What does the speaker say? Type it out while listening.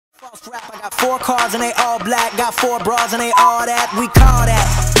boss rap, I got 4 cars and they all black. Got 4 bras and they all that. We call that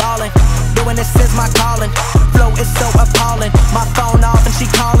ballin'. Doing this is my calling. Flow is so appalling. My phone off and she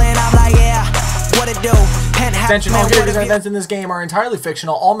calling. I'm like, yeah, what it do? Attention, all characters and events in this game are entirely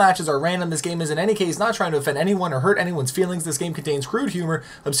fictional. All matches are random. This game is in any case not trying to offend anyone or hurt anyone's feelings. This game contains crude humor,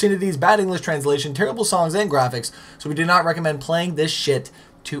 obscenities, bad English translation, terrible songs, and graphics. So we do not recommend playing this shit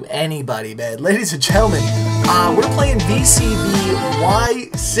to anybody, man. Ladies and gentlemen, we're playing VCB Y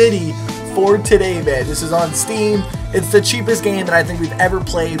City for today, man. This is on Steam. It's the cheapest game that I think we've ever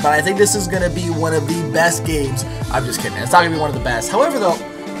played, but I think this is going to be one of the best games. I'm just kidding, man. It's not going to be one of the best. However, though,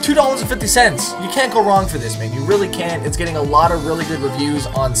 $2.50. You can't go wrong for this, man. You really can't. It's getting a lot of really good reviews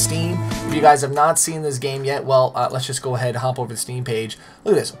on Steam. If you guys have not seen this game yet, well, let's just go ahead and hop over to the Steam page.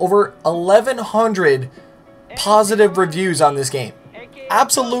 Look at this. Over 1,100 positive reviews on this game.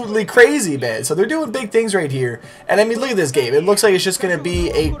 Absolutely crazy, man. So they're doing big things right here. And I mean, look at this game. It looks like it's just going to be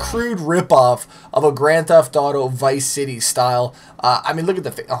a crude ripoff of a Grand Theft Auto Vice City style. I mean, look at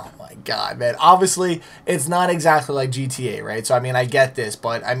the... Oh, my God, man. Obviously, it's not exactly like GTA, right? So, I mean, I get this.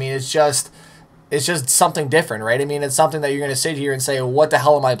 But, I mean, it's just something different, right? I mean, it's something that you're going to sit here and say, what the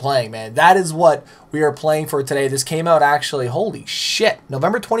hell am I playing, man? That is what we are playing for today. This came out, actually, holy shit,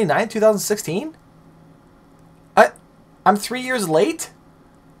 November 29th, 2016? I'm 3 years late?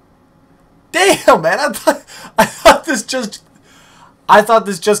 Damn, man! I thought this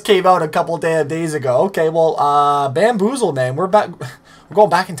just came out a couple damn days ago. Okay, well, bamboozle, man. We're back. We're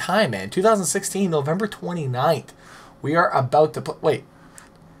going back in time, man. 2016, November 29th. We are about to put. Wait,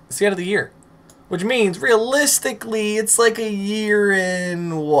 it's the end of the year, which means realistically, it's like a year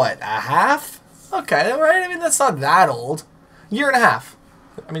and what, a half? Okay, right? I mean, that's not that old. Year and a half.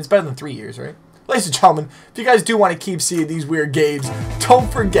 I mean, it's better than 3 years, right? Ladies and gentlemen, if you guys do want to keep seeing these weird games, don't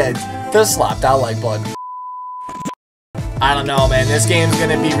forget to slap that like button. I don't know, man. This game's going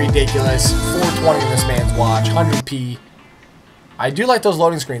to be ridiculous. 420 in this man's watch. 100p. I do like those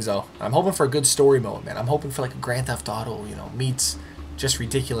loading screens, though. I'm hoping for a good story mode, man. I'm hoping for like a Grand Theft Auto, you know, meets just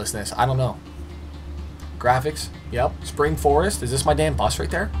ridiculousness. I don't know. Graphics. Yep. Spring Forest. Is this my damn bus right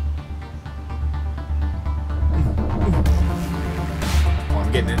there? Oh,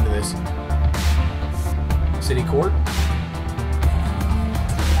 I'm getting into this. City Court.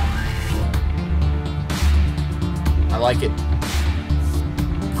 I like it.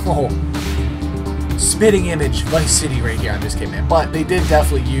 Oh, spitting image, Vice City right here. I'm just kidding, man. But they did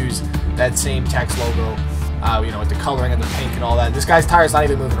definitely use that same text logo, you know, with the coloring and the pink and all that. This guy's tire's not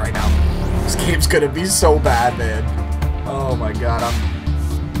even moving right now. This game's gonna be so bad, man. Oh my God,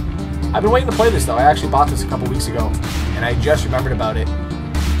 I've been waiting to play this though. I actually bought this a couple weeks ago, and I just remembered about it.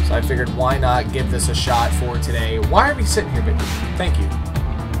 So I figured, why not give this a shot for today? Why are we sitting here, baby? Thank you.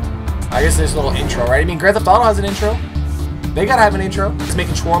 I guess there's a little intro, right? I mean, Grand Theft Auto has an intro. They gotta have an intro. It's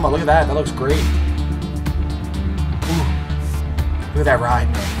making shawarma. Look at that. That looks great. Ooh. Look at that ride,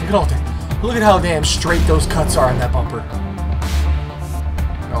 man. Look at how damn straight those cuts are on that bumper.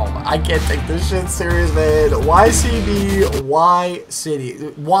 Oh, I can't take this shit serious, man. YCB, Y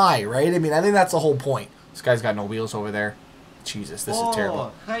City. Why, right? I mean, I think that's the whole point. This guy's got no wheels over there. Jesus, this is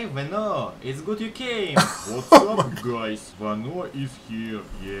terrible. Hi Vano, it's good you came. What's up guys, Vano is here,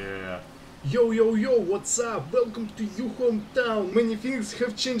 yeah. Yo yo yo, what's up? Welcome to your hometown. Many things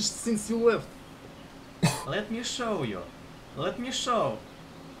have changed since you left. Let me show you. Let me show.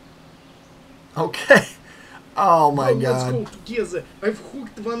 Okay. Oh my God. Let's go together. I've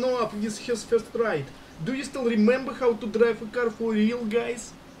hooked Vano up with his first ride. Do you still remember how to drive a car for real,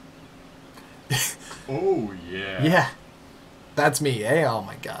 guys? Oh yeah. Yeah. That's me, eh? Oh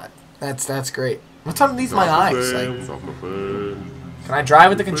my God. That's great. What's underneath my eyes? Like, can I drive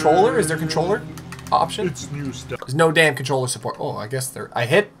with the controller? Is there controller option? It's new stuff. There's no damn controller support. Oh, I guess there. I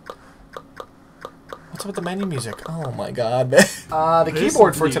hit. What's up with the menu music? Oh my God, man. The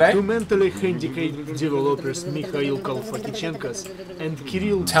keyboard for today. Two mentally handicapped developers, Mikhail Kalfakichenkos and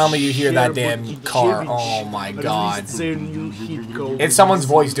Kirill. Tell me you hear that damn car. Oh my God. It's someone's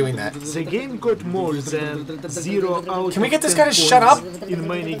voice doing that. The game got more than 0 out. Can we get this guy to shut up? In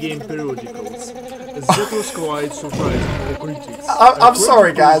many game periodicals. That was quite surprising for critics. I'm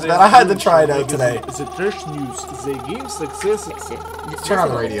sorry, guys, man. I had to try it out today. The trash news. The game success. Turn on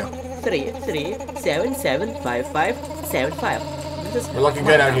the radio. 3375575. We're looking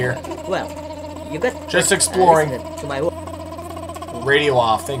good out here. Well, you got just exploring. To my radio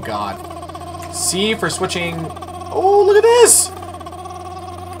off, thank God. C for switching. Oh, look at this.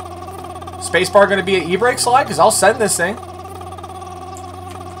 Spacebar going to be an e-brake slide? Because I'll send this thing.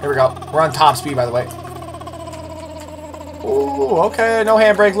 Here we go. We're on top speed, by the way. Ooh, okay. No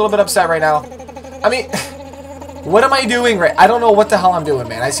handbrake. A little bit upset right now. I mean, What am I doing right? I don't know what the hell I'm doing,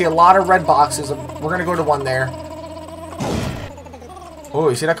 man. I see a lot of red boxes. We're gonna go to one there. Oh,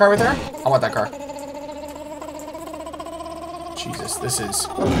 you see that car right there? I want that car. Jesus, this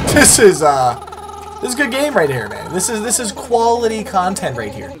is a good game right here, man. This is quality content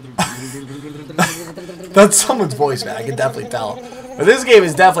right here. That's someone's voice, man. I can definitely tell. But this game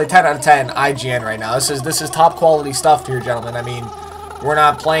is definitely 10 out of 10 IGN right now. This is top quality stuff here, gentlemen. I mean, we're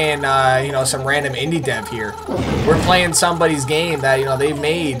not playing you know, some random indie dev here. We're playing somebody's game that, you know, they've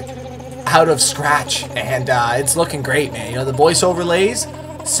made out of scratch, and it's looking great, man. You know, the voice overlays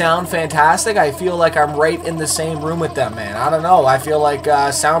sound fantastic. I feel like I'm right in the same room with them, man. I don't know. I feel like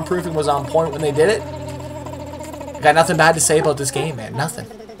soundproofing was on point when they did it. I got nothing bad to say about this game, man. Nothing.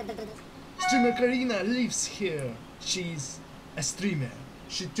 Streamer Karina lives here. She's a streamer.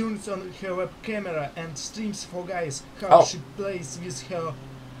 She turns on her web camera and streams for guys how she plays with her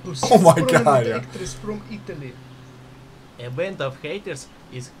pussy. Oh my god, yeah. Actress from Italy. A band of haters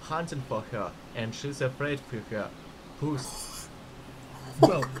is hunting for her, and she's afraid for her pussy.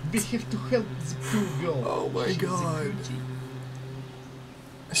 Well, we have to help the poor girl. Oh my god.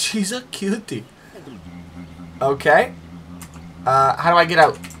 She's a cutie. Okay. How do I get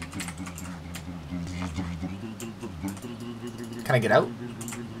out? Can I get out?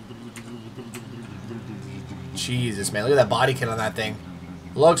 Jesus, man. Look at that body kit on that thing.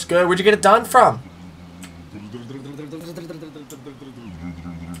 Looks good. Where'd you get it done from?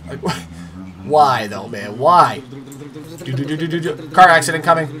 Like, why, though, man? Why? Car accident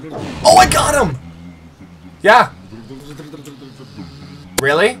coming. Oh, I got him! Yeah.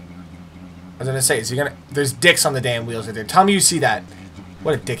 Really? I was gonna say, is he gonna... There's dicks on the damn wheels right there. Tell me you see that.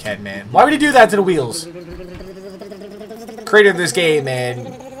 What a dickhead, man. Why would he do that to the wheels? Creator of this game, man.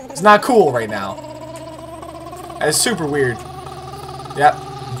 It's not cool right now. It's super weird. Yep.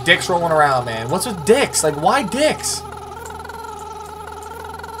 Dicks rolling around, man. What's with dicks? Like, why dicks?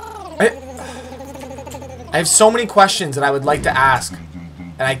 I have so many questions that I would like to ask,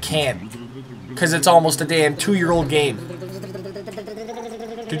 and I can't. Because it's almost a damn 2-year-old game.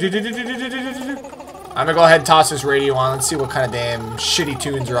 I'm gonna go ahead and toss this radio on. Let's see what kind of damn shitty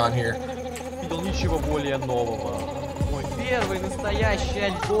tunes are on here.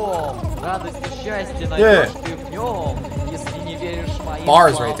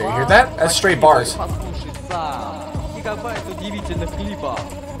 Bars right there. You hear that? That's straight bars.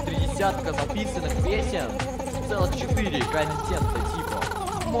 Записанных песен, целых 4 контента типа.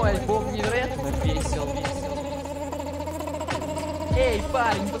 Мой альбом невероятно весел. Эй,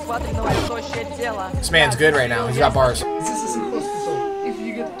 парень, посмотри на мое тощее тело. This man's good right now. He's got bars. This is a hospital. If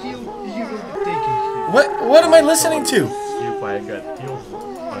you get killed, you will be taken here. What am I listening to? If I get killed,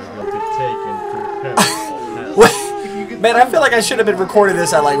 I will be taken to heaven. What? Man, I feel like I should have been recording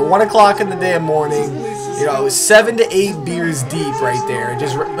this at like 1 o'clock in the damn morning. You know, 7 to 8 beers deep right there.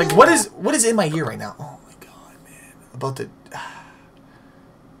 Just like, what is in my ear right now? Oh my god, man! About to.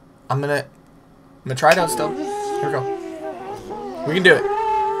 I'm gonna try it out still. Here we go. We can do it.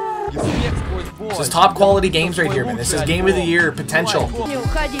 This is top quality games right here, man. This is game of the year potential.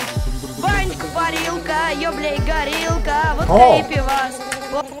 Oh.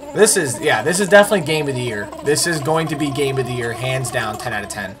 This is definitely game of the year. This is going to be game of the year, hands down, 10 out of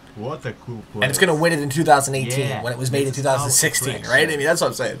 10. What a cool place. And it's going to win it in 2018 when it was made in 2016, right? I mean, that's what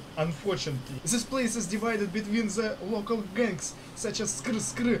I'm saying. Unfortunately, this place is divided between the local gangs, such as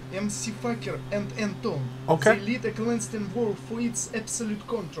Skr, MC Fucker, and Anton. Okay. They lead a clandestine war for its absolute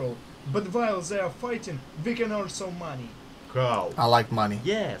control. But while they are fighting, we can earn some money. How? I like money.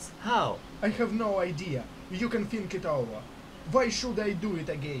 Yes, how? I have no idea. You can think it over. Why should I do it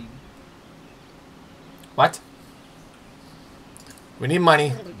again? What? We need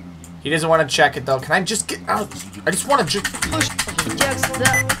money. He doesn't want to check it though. Can I just get out? I just want to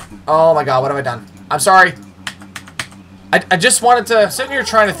Oh my god, what have I done? I'm sorry. I just wanted to sit here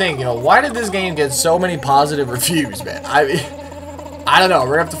trying to think, you know, why did this game get so many positive reviews, man? I mean, I don't know.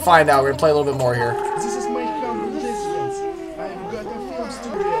 We're gonna have to find out. We're gonna play a little bit more here. This is my humble residence. I've got a film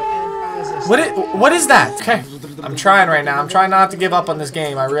studio and others. What is that? Okay. I'm trying right now. I'm trying not to give up on this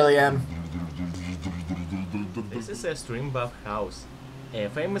game. I really am. This is a stream buff house. A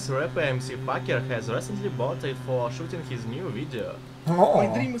famous rapper MC Fucker has recently bought it for shooting his new video. Oh. My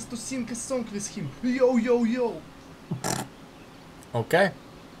dream is to sing a song with him. Yo, yo, yo. Okay.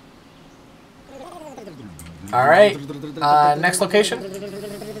 Alright. Next location.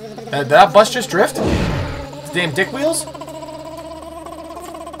 Did that bus just drift? Damn dick wheels?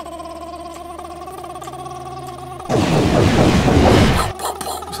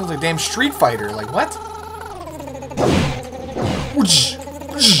 Sounds like damn Street Fighter. Like what?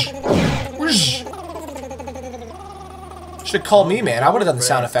 Should have called me, man. I would have done the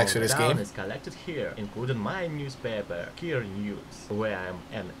sound effects for this game. Is collected here, including my newspaper, Here News, where I'm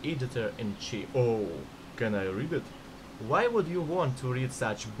an editor-in-chief. Oh, can I read it? Why would you want to read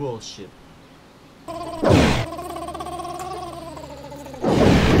such bullshit? Oh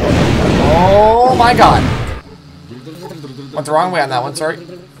my god. Went the wrong way on that one, sorry.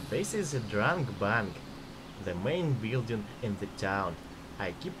 This is a drunk bank, the main building in the town.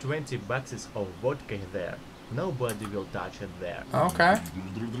 I keep 20 boxes of vodka there. Nobody will touch it there. Okay.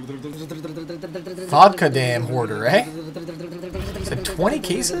 Vodka damn hoarder, eh? Is it 20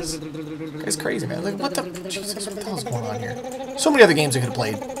 cases? It's crazy, man. Like, what the? Jesus, what the hell's going on here? So many other games I could have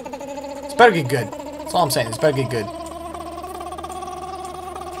played. It's better get good. That's all I'm saying. It's better get good.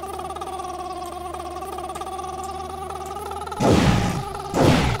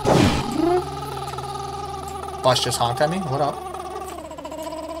 Bus just honked at me? What up?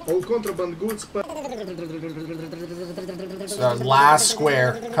 All contraband goods. So last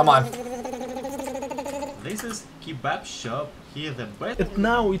square. Come on. This is kebab shop. Here the best. And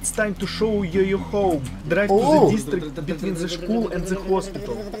now it's time to show you your home. Drive to Ooh. the district between the school and the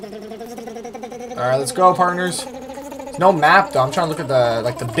hospital. Alright, let's go, partners. There's no map though. I'm trying to look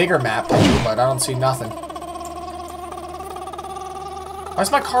at the bigger map, but I don't see nothing.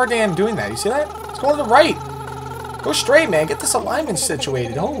 Why's my car damn doing that? You see that? It's going to the right. Go straight, man. Get this alignment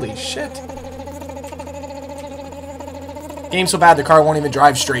situated. Holy shit. Game's so bad the car won't even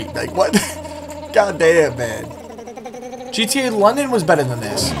drive straight. Like, what? God damn, man. GTA London was better than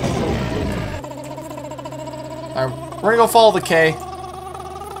this. Alright, we're gonna go follow the K.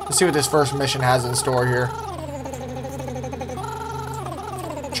 Let's see what this first mission has in store here.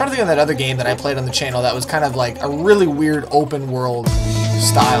 I'm trying to think of that other game that I played on the channel that was kind of like a really weird open world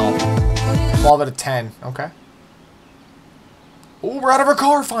style. 12 out of 10. Okay. Oh, we're out of our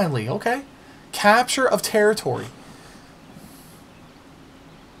car finally. Okay. Capture of territory.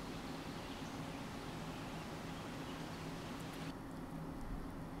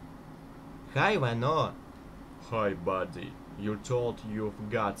 Hi, Vano. Hi, buddy. You're told you've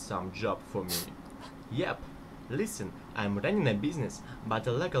got some job for me. Yep. Listen, I'm running a business, but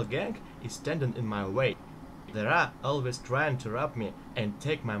a local gang is standing in my way. They are always trying to rob me and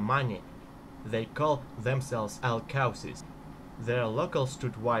take my money. They call themselves alcauces. They're local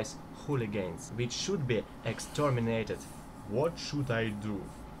streetwise hooligans, which should be exterminated. What should I do?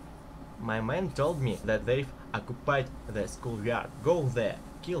 My man told me that they've occupied the schoolyard. Go there,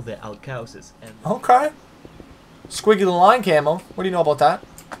 kill the alcauces, and... Okay. Squiggy the line camo. What do you know about that?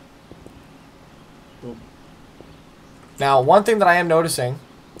 Now, one thing that I am noticing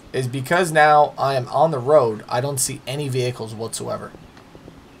is because now I am on the road, I don't see any vehicles whatsoever.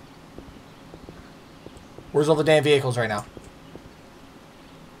 Where's all the damn vehicles right now?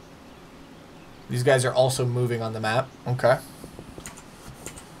 These guys are also moving on the map. Okay.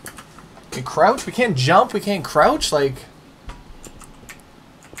 We can crouch? We can't jump? We can't crouch? Like...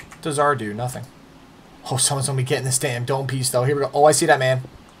 What does R do? Nothing. Oh, someone's gonna be getting this damn dome piece, though. Here we go. Oh, I see that, man.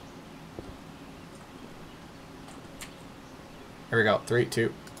 Here we go. 3,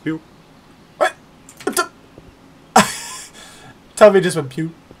 2, pew. What? What the? Tell me it just went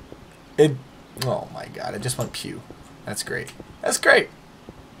pew. It... Oh, my God. It just went pew. That's great. That's great.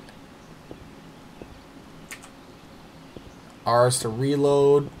 R's to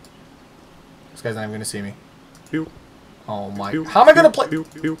reload. This guy's not even gonna see me. Oh my! How am I gonna play?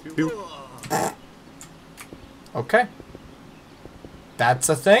 Okay, that's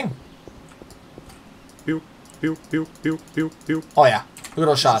a thing. Oh yeah, look at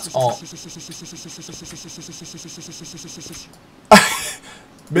those shots. Oh,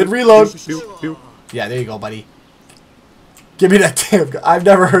 mid reload. Yeah, there you go, buddy. Give me that damn gun. I've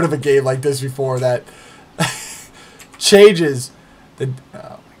never heard of a game like this before that changes the... Oh my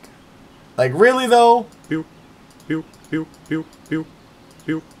God. Like, really, though? I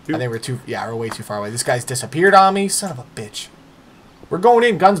think we're too... Yeah, we're way too far away. This guy's disappeared on me. Son of a bitch. We're going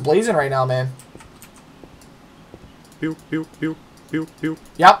in. Guns blazing right now, man. Yep.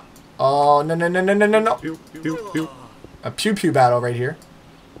 Oh, no, no, no, no, no, no, no. A pew-pew battle right here.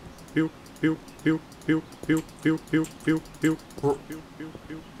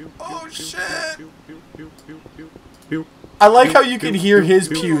 Oh, shit. I like how you can hear his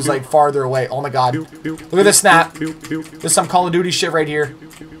pews like farther away. Oh my God. Look at this snap. There's some Call of Duty shit right here.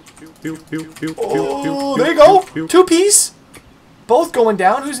 Oh, there you go. 2-piece. Both going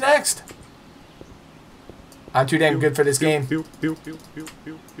down. Who's next? I'm too damn good for this game. Oh,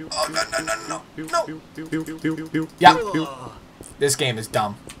 no, no, no, no. No. Yeah. This game is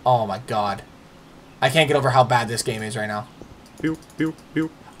dumb. Oh my God. I can't get over how bad this game is right now.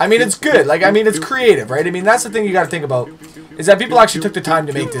 I mean, it's good. Like, I mean, it's creative, right? I mean, that's the thing you got to think about, is that people actually took the time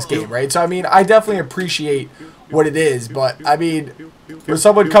to make this game, right? So, I mean, I definitely appreciate what it is, but, I mean, for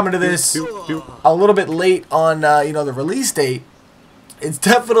someone coming to this a little bit late on, you know, the release date, it's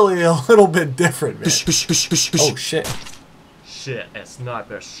definitely a little bit different, man. Oh, shit. Shit, a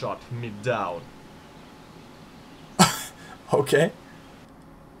sniper shot me down. Okay.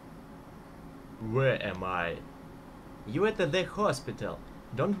 Where am I? You at the hospital.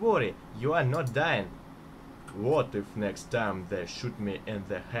 Don't worry, you are not dying. What if next time they shoot me in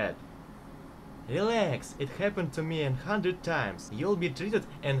the head? Relax, it happened to me 100 times. You'll be treated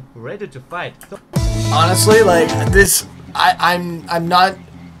and ready to fight. Honestly, like, this, I'm not,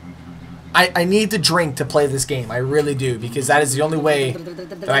 I need to drink to play this game. I really do, because that is the only way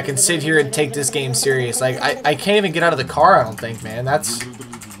that I can sit here and take this game serious. Like, I can't even get out of the car, I don't think, man. That's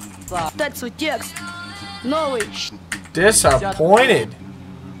disappointed.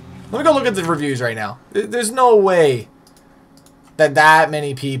 Let me go look at the reviews right now. There's no way that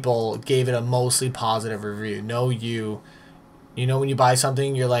many people gave it a mostly positive review. No, you know, when you buy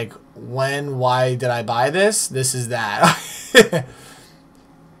something, you're like, why did I buy this? This is that. It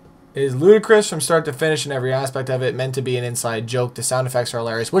is ludicrous from start to finish in every aspect of it, meant to be an inside joke. The sound effects are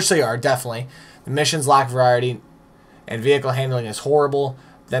hilarious, which they are, definitely. The missions lack variety, and vehicle handling is horrible.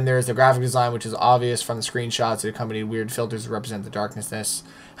 Then there's the graphic design, which is obvious from the screenshots. It accompanied weird filters to represent the darkness.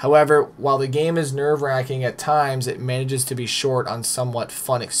 However, while the game is nerve-wracking at times, it manages to be short on somewhat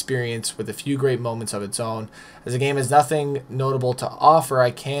fun experience with a few great moments of its own. As the game has nothing notable to offer,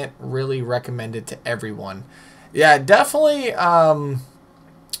 I can't really recommend it to everyone. Yeah, definitely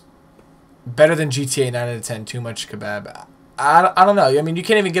better than GTA 9 out of 10, too much kebab. I don't know. I mean, you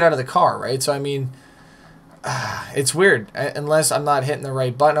can't even get out of the car, right? So, I mean, it's weird unless I'm not hitting the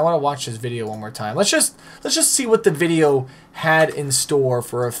right button. I want to watch this video one more time. Let's just see what the video had in store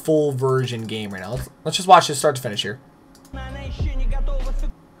for a full version game right now. Let's just watch this start to finish here.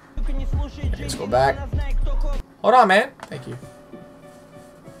 Let's go back. Hold on, man. Thank you.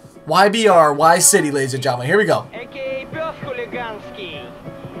 YBR, Y City, ladies and gentlemen. Here we go.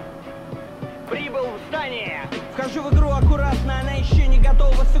 Вхожу в игру аккуратно, она еще не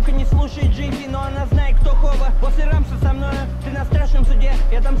готова. Сука, не слушай Джейпи, но она знает, кто хова. После рамса со мною, ты на страшном суде.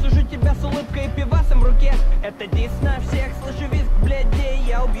 Я там сужу тебя с улыбкой и пивасом в руке. Это дис на всех, слышу визг, блядь, где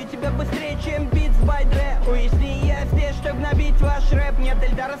я убью тебя быстрее, чем бит с байдре. Уясни, я здесь, чтобы набить ваш рэп. Нет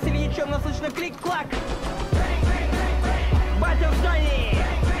Эльдара с Ильичем, но слышно клик-клак. Батя в зоне,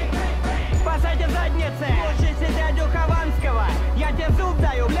 спасайте задницы. Слушайте дядю Хованского, я тебе зуб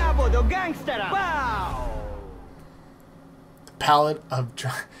даю, бля, буду гангстером. Пау! Palette of,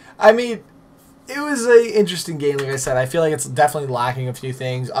 I mean, it was a interesting game. Like I said, I feel like it's definitely lacking a few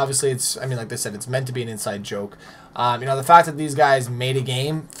things. Obviously, it's, I mean, like I said, it's meant to be an inside joke. You know, the fact that these guys made a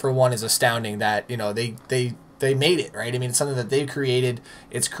game, for one, is astounding. That, you know, they made it, right? I mean, it's something that they created.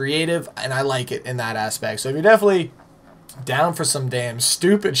 It's creative, and I like it in that aspect. So if you're definitely down for some damn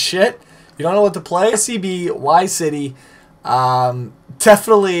stupid shit, you don't know what to play, VCB Y City,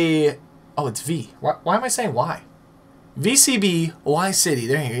 definitely. Oh, it's V. Why am I saying Y? VCB Y City.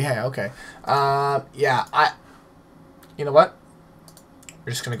 There you go. Yeah, okay. Yeah, you know what?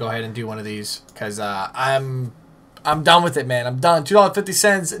 We're just gonna go ahead and do one of these because I'm done with it, man. I'm done.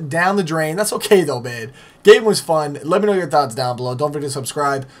 $2.50 down the drain. That's okay though, man. Game was fun. Let me know your thoughts down below. Don't forget to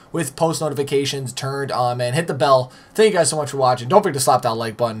subscribe with post notifications turned on, man. Hit the bell. Thank you guys so much for watching. Don't forget to slap that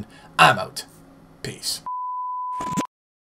like button. I'm out. Peace.